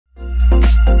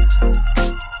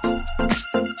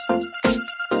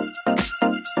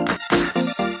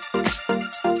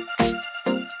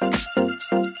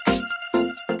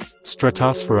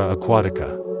STRATOSFERA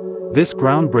ACQUATICA. This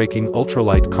groundbreaking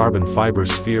ultralight carbon fiber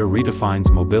sphere redefines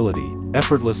mobility,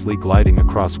 effortlessly gliding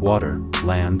across water,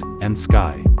 land, and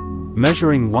sky.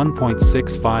 Measuring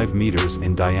 1.65 meters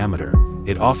in diameter,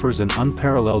 it offers an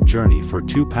unparalleled journey for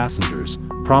two passengers,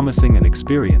 promising an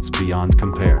experience beyond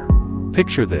compare.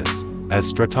 Picture this: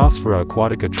 as STRATOSFERA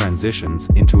ACQUATICA transitions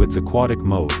into its aquatic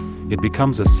mode, it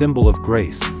becomes a symbol of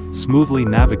grace, smoothly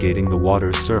navigating the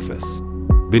water's surface.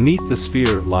 Beneath the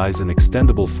sphere lies an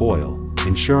extendable foil,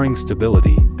 ensuring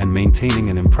stability and maintaining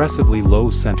an impressively low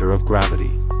center of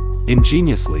gravity.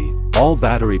 Ingeniously, all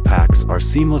battery packs are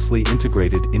seamlessly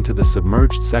integrated into the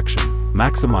submerged section,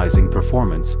 maximizing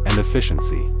performance and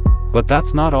efficiency. But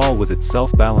that's not all. With its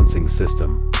self-balancing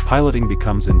system, piloting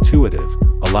becomes intuitive,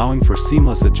 allowing for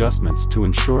seamless adjustments to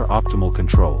ensure optimal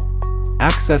control.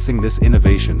 Accessing this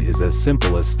innovation is as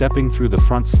simple as stepping through the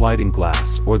front sliding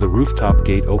glass or the rooftop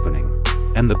gate opening.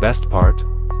 And the best part?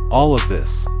 All of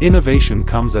this innovation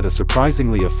comes at a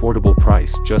surprisingly affordable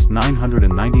price, just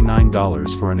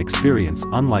 $999 for an experience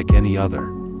unlike any other.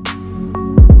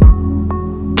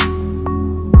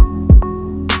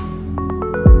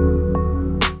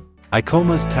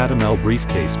 Icoma's Tatamel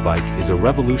Briefcase bike is a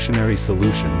revolutionary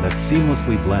solution that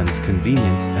seamlessly blends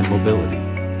convenience and mobility.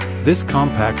 This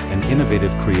compact and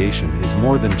innovative creation is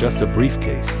more than just a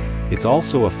briefcase, it's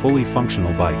also a fully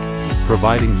functional bike,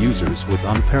 providing users with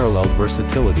unparalleled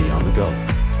versatility on the go.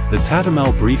 The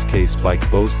Tatamel Briefcase bike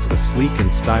boasts a sleek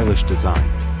and stylish design,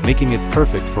 making it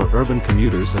perfect for urban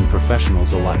commuters and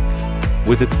professionals alike.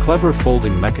 With its clever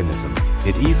folding mechanism,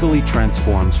 it easily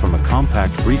transforms from a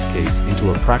compact briefcase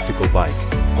into a practical bike,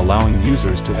 allowing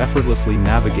users to effortlessly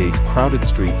navigate crowded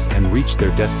streets and reach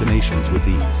their destinations with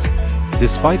ease.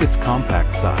 Despite its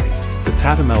compact size, the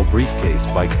Tatamel Briefcase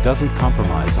bike doesn't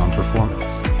compromise on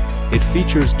performance. It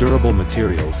features durable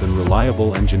materials and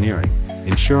reliable engineering,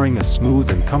 ensuring a smooth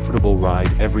and comfortable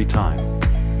ride every time.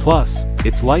 Plus,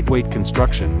 its lightweight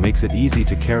construction makes it easy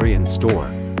to carry and store,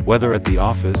 whether at the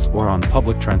office or on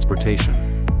public transportation.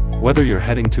 Whether you're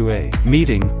heading to a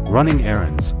meeting, running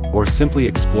errands, or simply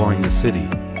exploring the city,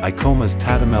 Icoma's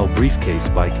Tatamel Briefcase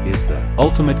bike is the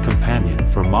ultimate companion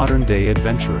for modern-day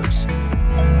adventurers.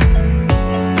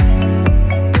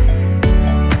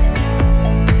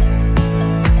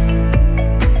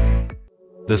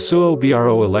 The Scewo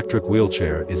BRO electric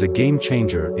wheelchair is a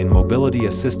game-changer in mobility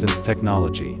assistance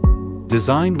technology.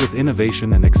 Designed with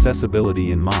innovation and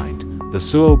accessibility in mind, the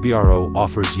Scewo BRO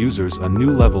offers users a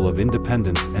new level of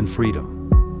independence and freedom.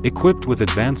 Equipped with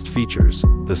advanced features,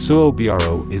 the Scewo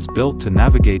BRO is built to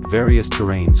navigate various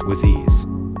terrains with ease.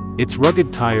 Its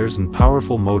rugged tires and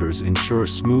powerful motors ensure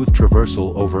smooth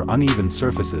traversal over uneven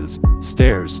surfaces,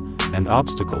 stairs, and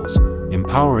obstacles,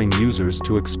 empowering users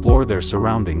to explore their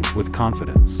surroundings with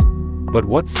confidence. But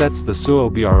what sets the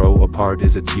Scewo BRO apart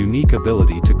is its unique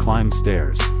ability to climb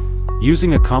stairs.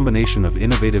 Using a combination of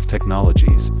innovative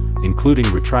technologies, including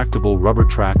retractable rubber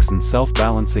tracks and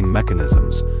self-balancing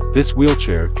mechanisms, this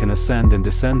wheelchair can ascend and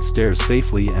descend stairs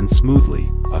safely and smoothly,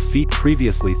 a feat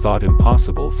previously thought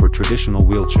impossible for traditional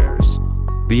wheelchairs.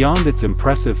 Beyond its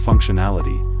impressive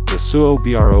functionality, the Scewo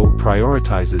BRO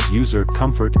prioritizes user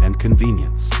comfort and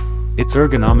convenience. Its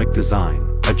ergonomic design,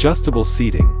 adjustable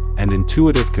seating, and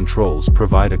intuitive controls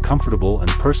provide a comfortable and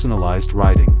personalized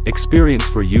riding experience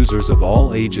for users of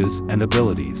all ages and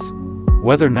abilities.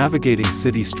 Whether navigating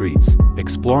city streets,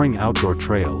 exploring outdoor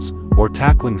trails, or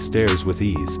tackling stairs with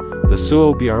ease, the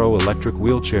Scewo BRO electric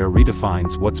wheelchair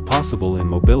redefines what's possible in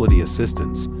mobility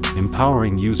assistance,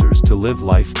 empowering users to live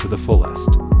life to the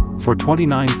fullest. For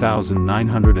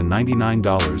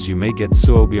 $29,999 you may get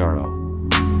Scewo BRO.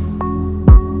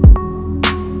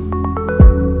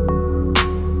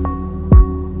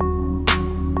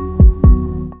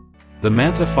 The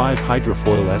Manta5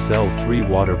 Hydrofoil SL3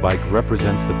 water bike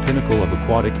represents the pinnacle of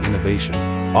aquatic innovation,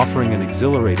 offering an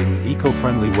exhilarating,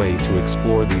 eco-friendly way to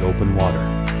explore the open water.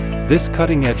 This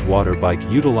cutting-edge water bike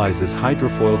utilizes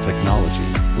hydrofoil technology,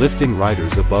 lifting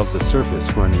riders above the surface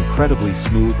for an incredibly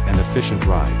smooth and efficient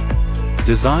ride.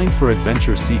 Designed for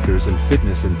adventure seekers and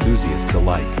fitness enthusiasts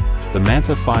alike, the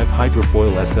Manta5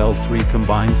 Hydrofoil SL3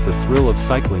 combines the thrill of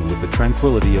cycling with the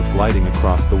tranquility of gliding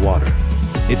across the water.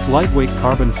 Its lightweight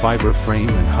carbon fiber frame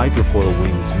and hydrofoil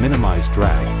wings minimize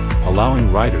drag,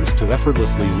 allowing riders to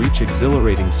effortlessly reach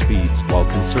exhilarating speeds while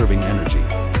conserving energy.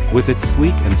 With its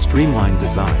sleek and streamlined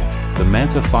design, the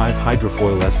Manta5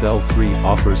 Hydrofoil SL3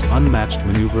 offers unmatched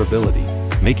maneuverability,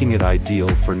 making it ideal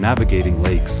for navigating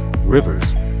lakes,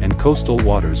 rivers, and coastal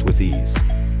waters with ease.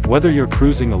 Whether you're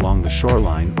cruising along the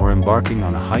shoreline or embarking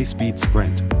on a high-speed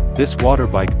sprint, this water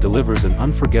bike delivers an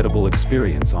unforgettable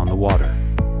experience on the water.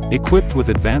 Equipped with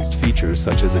advanced features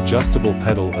such as adjustable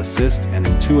pedal assist and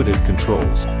intuitive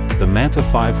controls, the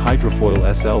Manta5 Hydrofoil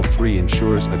SL3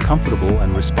 ensures a comfortable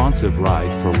and responsive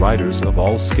ride for riders of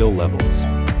all skill levels.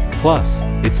 Plus,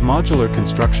 its modular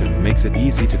construction makes it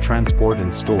easy to transport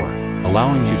and store,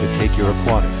 allowing you to take your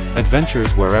aquatic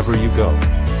adventures wherever you go.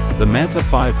 The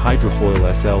Manta5 Hydrofoil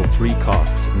SL3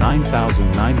 costs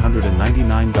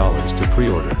 $9,999 to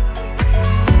pre-order.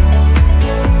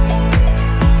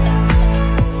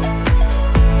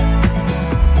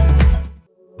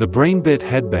 The BrainBit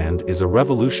Headband is a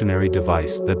revolutionary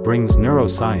device that brings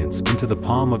neuroscience into the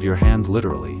palm of your hand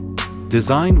literally.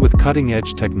 Designed with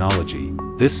cutting-edge technology,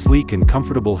 this sleek and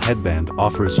comfortable headband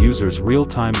offers users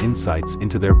real-time insights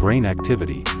into their brain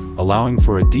activity, allowing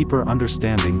for a deeper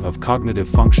understanding of cognitive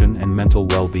function and mental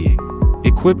well-being.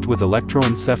 Equipped with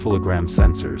electroencephalogram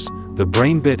sensors, the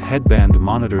BrainBit Headband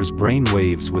monitors brain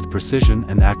waves with precision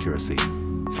and accuracy.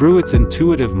 Through its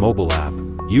intuitive mobile app,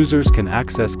 users can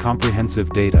access comprehensive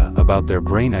data about their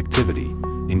brain activity,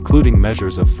 including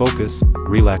measures of focus,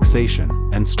 relaxation,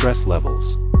 and stress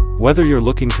levels. Whether you're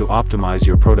looking to optimize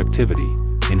your productivity,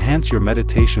 enhance your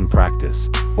meditation practice,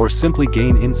 or simply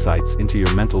gain insights into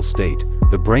your mental state,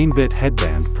 the BrainBit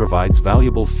Headband provides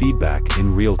valuable feedback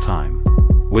in real time.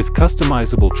 With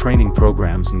customizable training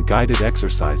programs and guided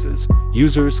exercises,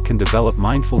 users can develop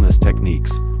mindfulness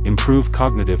techniques, improve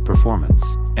cognitive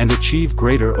performance, and achieve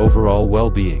greater overall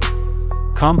well-being.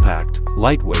 Compact,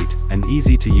 lightweight, and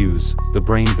easy to use, the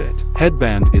BrainBit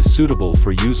Headband is suitable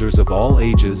for users of all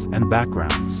ages and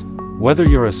backgrounds. Whether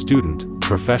you're a student,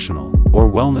 professional,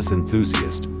 or wellness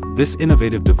enthusiast, this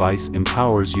innovative device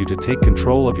empowers you to take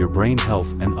control of your brain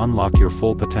health and unlock your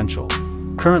full potential.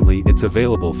 Currently, it's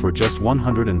available for just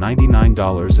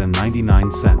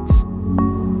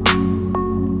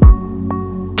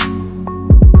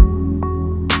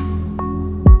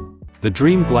 $199.99. The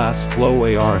Dream Glass Flow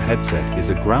AR headset is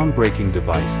a groundbreaking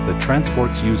device that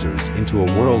transports users into a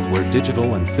world where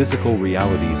digital and physical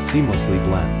realities seamlessly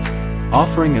blend.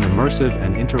 Offering an immersive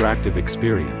and interactive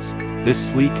experience, this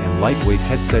sleek and lightweight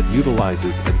headset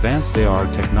utilizes advanced AR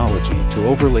technology to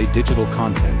overlay digital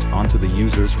content onto the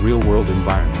user's real-world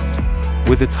environment.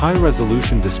 With its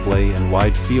high-resolution display and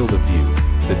wide field of view,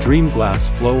 the Dream Glass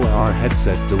Flow AR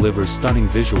headset delivers stunning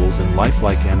visuals and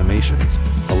lifelike animations,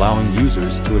 allowing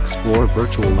users to explore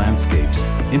virtual landscapes,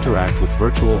 interact with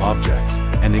virtual objects,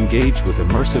 and engage with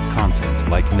immersive content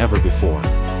like never before.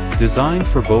 Designed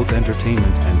for both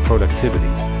entertainment and productivity,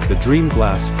 the Dream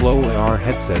Glass Flow AR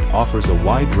headset offers a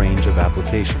wide range of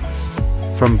applications.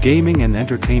 From gaming and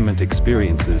entertainment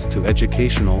experiences to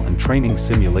educational and training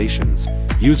simulations,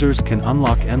 users can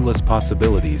unlock endless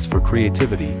possibilities for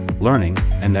creativity, learning,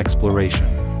 and exploration.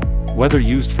 Whether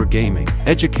used for gaming,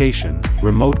 education,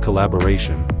 remote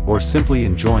collaboration, or simply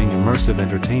enjoying immersive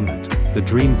entertainment, the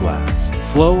Dream Glass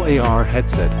Flow AR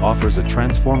headset offers a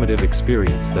transformative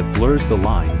experience that blurs the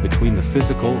line between the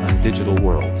physical and digital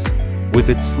worlds. With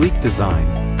its sleek design,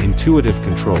 intuitive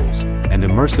controls, and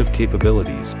immersive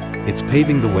capabilities, it's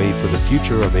paving the way for the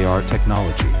future of AR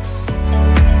technology.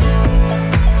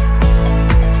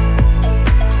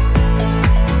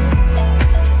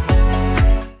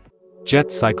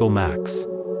 Jet Cycle Max.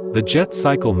 The Jet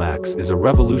Cycle Max is a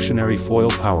revolutionary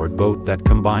foil-powered boat that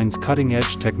combines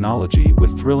cutting-edge technology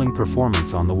with thrilling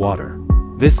performance on the water.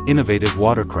 This innovative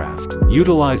watercraft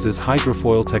utilizes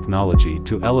hydrofoil technology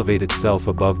to elevate itself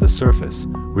above the surface,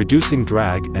 reducing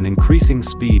drag and increasing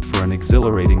speed for an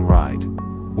exhilarating ride.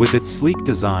 With its sleek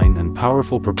design and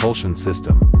powerful propulsion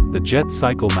system, the Jet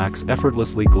Cycle Max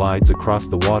effortlessly glides across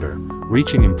the water,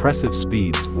 reaching impressive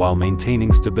speeds while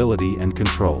maintaining stability and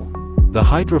control. The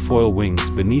hydrofoil wings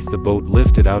beneath the boat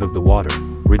lift it out of the water,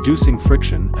 reducing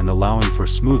friction and allowing for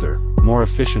smoother, more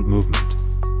efficient movement.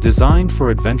 Designed for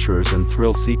adventurers and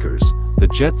thrill seekers, the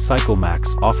Jet Cycle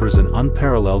Max offers an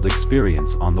unparalleled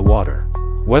experience on the water.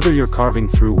 Whether you're carving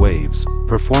through waves,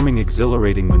 performing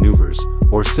exhilarating maneuvers,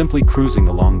 or simply cruising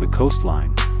along the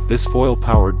coastline, this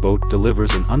foil-powered boat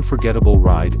delivers an unforgettable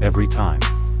ride every time.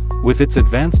 With its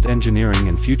advanced engineering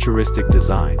and futuristic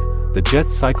design, the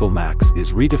Jet Cycle Max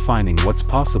is redefining what's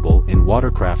possible in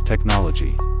watercraft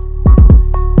technology.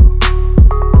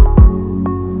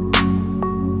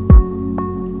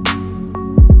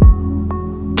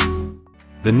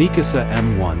 The Neakasa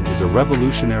M1 is a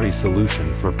revolutionary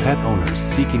solution for pet owners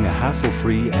seeking a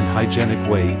hassle-free and hygienic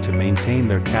way to maintain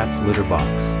their cat's litter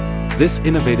box. This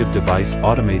innovative device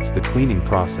automates the cleaning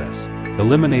process,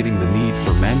 eliminating the need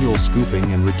for manual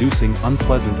scooping and reducing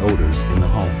unpleasant odors in the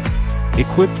home.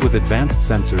 Equipped with advanced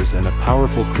sensors and a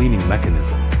powerful cleaning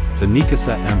mechanism, the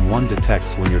Neakasa M1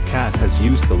 detects when your cat has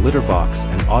used the litter box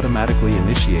and automatically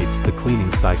initiates the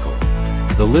cleaning cycle.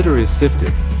 The litter is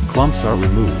sifted, clumps are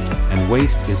removed, and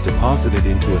waste is deposited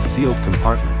into a sealed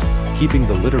compartment, keeping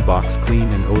the litter box clean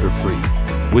and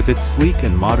odor-free. With its sleek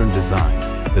and modern design,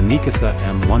 the Neakasa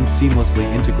M1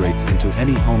 seamlessly integrates into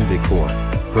any home decor,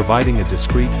 providing a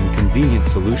discreet and convenient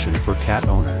solution for cat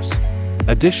owners.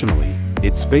 Additionally,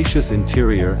 its spacious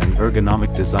interior and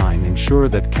ergonomic design ensure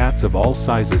that cats of all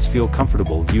sizes feel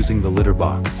comfortable using the litter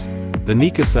box. The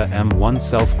Neakasa M1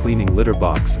 self-cleaning litter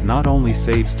box not only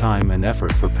saves time and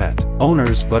effort for pet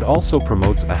owners but also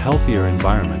promotes a healthier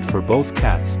environment for both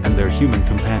cats and their human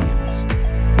companions.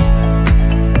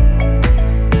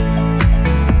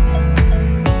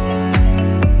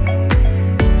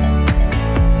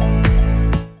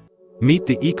 Meet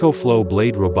the EcoFlow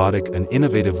Blade Robotic, an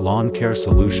innovative lawn care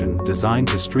solution designed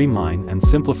to streamline and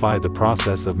simplify the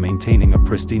process of maintaining a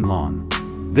pristine lawn.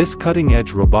 This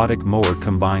cutting-edge robotic mower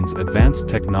combines advanced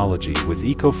technology with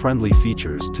eco-friendly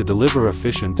features to deliver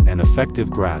efficient and effective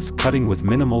grass cutting with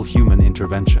minimal human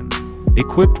intervention.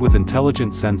 Equipped with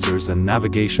intelligent sensors and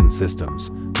navigation systems,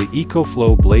 the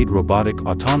EcoFlow Blade Robotic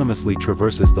autonomously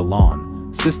traverses the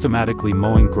lawn, systematically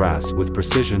mowing grass with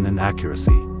precision and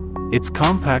accuracy. Its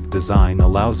compact design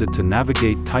allows it to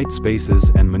navigate tight spaces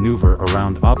and maneuver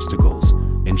around obstacles,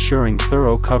 ensuring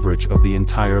thorough coverage of the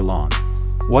entire lawn.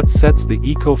 What sets the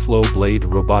EcoFlow Blade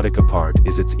Robotic apart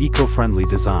is its eco-friendly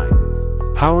design.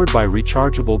 Powered by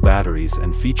rechargeable batteries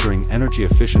and featuring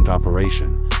energy-efficient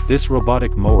operation, this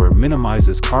robotic mower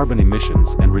minimizes carbon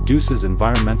emissions and reduces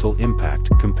environmental impact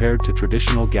compared to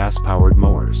traditional gas-powered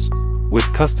mowers. With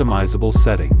customizable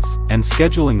settings and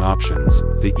scheduling options,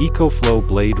 the EcoFlow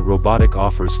Blade Robotic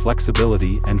offers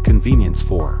flexibility and convenience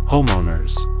for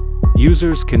homeowners.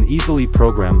 Users can easily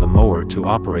program the mower to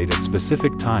operate at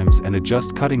specific times and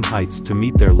adjust cutting heights to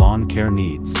meet their lawn care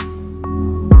needs.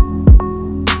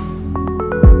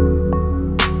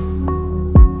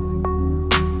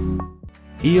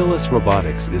 Aeolus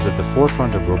Robotics is at the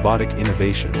forefront of robotic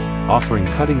innovation, offering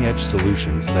cutting-edge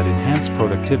solutions that enhance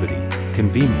productivity,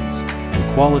 convenience,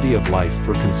 and quality of life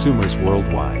for consumers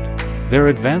worldwide. Their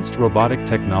advanced robotic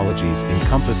technologies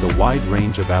encompass a wide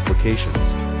range of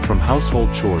applications, from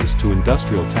household chores to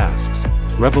industrial tasks,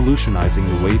 revolutionizing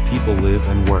the way people live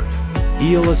and work.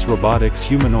 Aeolus Robotics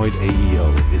Humanoid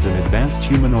AEO is an advanced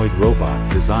humanoid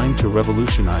robot designed to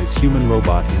revolutionize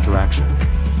human-robot interaction.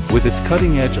 With its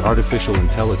cutting-edge artificial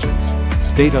intelligence,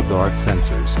 state-of-the-art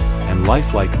sensors, and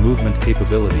lifelike movement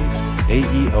capabilities,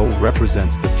 AEO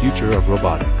represents the future of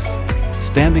robotics.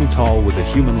 Standing tall with a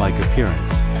human-like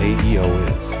appearance,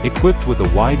 AEO is equipped with a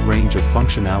wide range of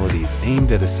functionalities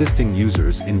aimed at assisting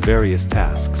users in various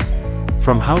tasks.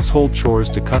 From household chores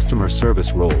to customer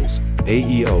service roles,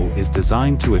 AEO is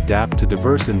designed to adapt to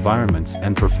diverse environments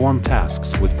and perform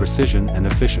tasks with precision and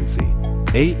efficiency.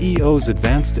 AEO's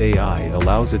advanced AI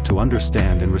allows it to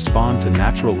understand and respond to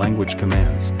natural language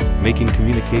commands, making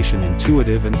communication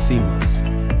intuitive and seamless.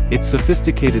 Its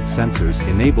sophisticated sensors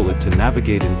enable it to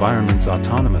navigate environments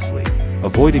autonomously,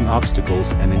 avoiding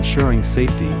obstacles and ensuring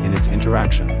safety in its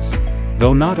interactions.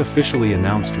 Though not officially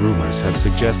announced, rumors have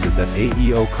suggested that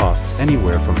AEO costs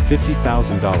anywhere from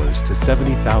 $50,000 to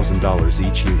 $70,000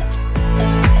 each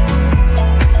unit.